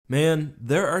Man,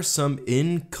 there are some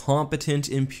incompetent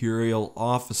Imperial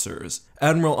officers.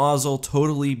 Admiral Ozzel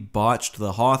totally botched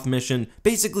the Hoth mission.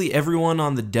 Basically everyone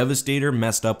on the Devastator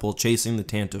messed up while chasing the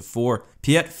Tantive 4.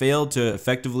 Piet failed to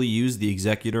effectively use the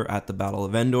Executor at the Battle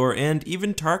of Endor, and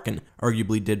even Tarkin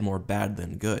arguably did more bad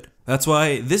than good. That's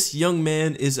why this young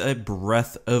man is a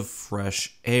breath of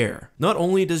fresh air. Not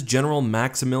only does General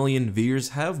Maximilian Veers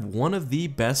have one of the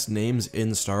best names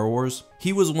in Star Wars,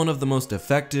 he was one of the most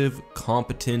effective,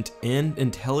 competent, and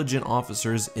intelligent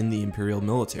officers in the Imperial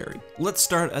military. Let's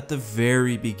start at the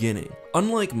very beginning.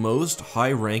 Unlike most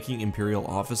high-ranking Imperial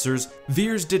officers,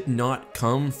 Veers did not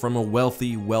come from a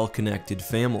wealthy, well-connected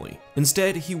family.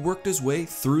 Instead, he worked his way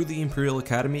through the Imperial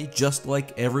Academy just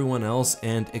like everyone else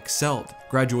and excelled,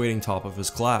 graduating top of his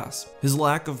class. His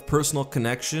lack of personal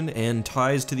connection and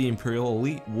ties to the Imperial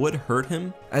elite would hurt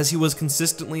him, as he was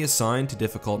consistently assigned to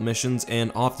difficult missions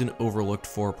and often overlooked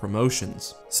for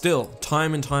promotions. Still,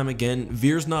 time and time again,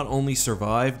 Veers not only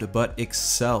survived, but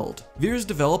excelled. Veers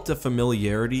developed a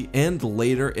familiarity and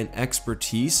later an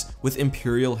expertise with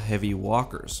Imperial heavy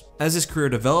walkers. As his career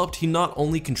developed, he not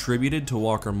only contributed to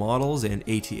walker models and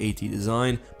AT-AT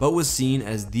design, but was seen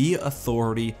as the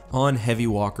authority on heavy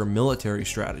walker military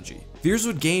strategy. Veers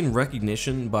would gain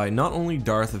recognition by not only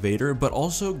Darth Vader, but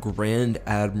also Grand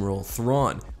Admiral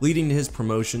Thrawn, leading to his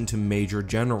promotion to Major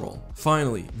General.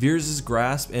 Finally, Veers'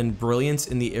 grasp and brilliance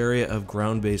in the area of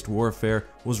ground-based warfare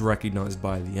was recognized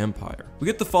by the Empire. We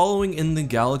get the following in the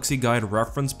Galaxy Guide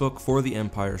reference book for The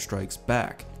Empire Strikes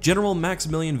Back. General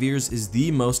Maximilian Veers is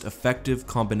the most effective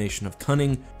combination of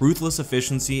cunning, ruthless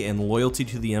efficiency, and loyalty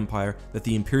to the Empire that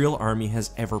the Imperial Army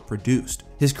has ever produced.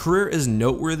 His career is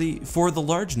noteworthy for the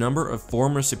large number of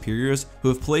former superiors who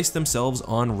have placed themselves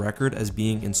on record as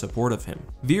being in support of him.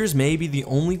 Veers may be the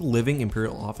only living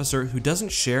Imperial officer who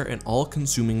doesn't share an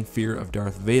all-consuming fear of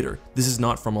Darth Vader. This is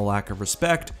not from a lack of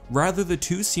respect, rather the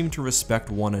two seem to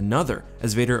respect one another,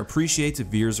 as Vader appreciates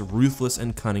Veers' ruthless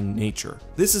and cunning nature.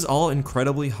 This is all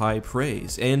incredibly high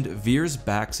praise, and Veers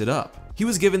backs it up. He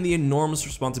was given the enormous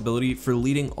responsibility for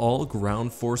leading all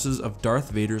ground forces of Darth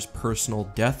Vader's personal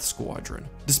death squadron.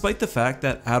 Despite the fact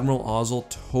that Admiral Ozzel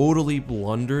totally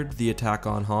blundered the attack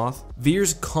on Hoth,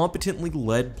 Veers competently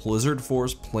led Blizzard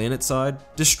Force planetside,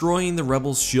 destroying the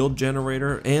rebels' shield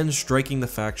generator and striking the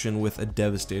faction with a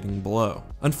devastating blow.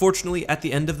 Unfortunately, at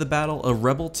the end of the battle, a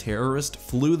rebel terrorist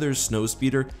flew their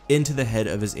snowspeeder into the head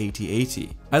of his AT-AT.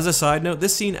 As a side note,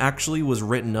 this scene actually was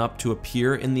written up to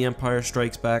appear in The Empire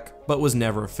Strikes Back, but was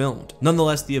never filmed.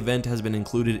 Nonetheless, the event has been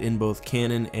included in both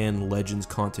canon and Legends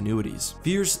continuities.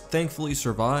 Veers thankfully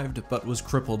survived, but was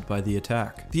crippled by the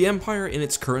attack. The Empire in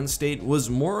its current state was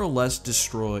more or less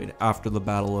destroyed after the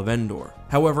Battle of Endor.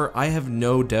 However, I have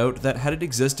no doubt that had it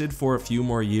existed for a few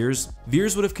more years,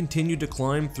 Veers would have continued to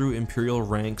climb through Imperial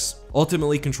ranks,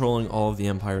 ultimately controlling all of the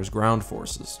Empire's ground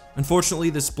forces. Unfortunately,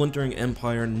 the splintering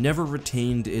Empire never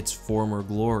retained its former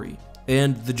glory,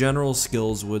 and the general's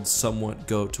skills would somewhat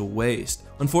go to waste.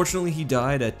 Unfortunately, he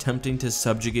died attempting to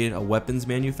subjugate a weapons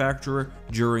manufacturer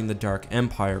during the Dark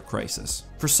Empire crisis.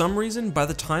 For some reason, by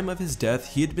the time of his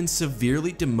death, he had been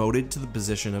severely demoted to the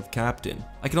position of captain.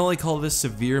 I can only call this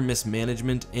severe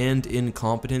mismanagement and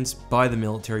incompetence by the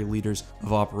military leaders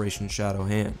of Operation Shadow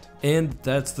Hand. And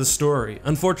that's the story.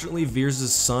 Unfortunately,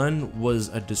 Veers' son was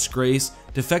a disgrace,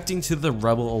 defecting to the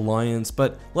Rebel Alliance,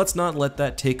 but let's not let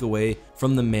that take away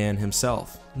from the man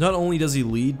himself. Not only does he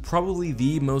lead probably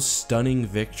the most stunning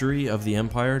victory of the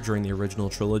Empire during the original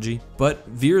trilogy, but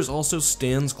Veers also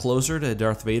stands closer to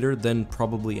Darth Vader than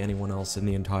probably anyone else in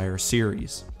the entire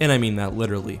series. And I mean that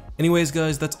literally. Anyways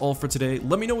guys, that's all for today.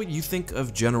 Let me know what you think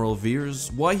of General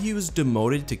Veers, why he was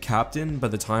demoted to captain by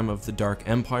the time of the Dark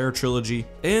Empire trilogy,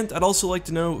 and I'd also like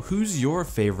to know who's your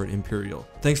favorite Imperial.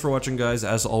 Thanks for watching guys.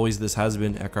 As always, this has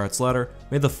been EckhartsLadder.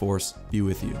 May the Force be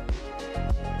with you.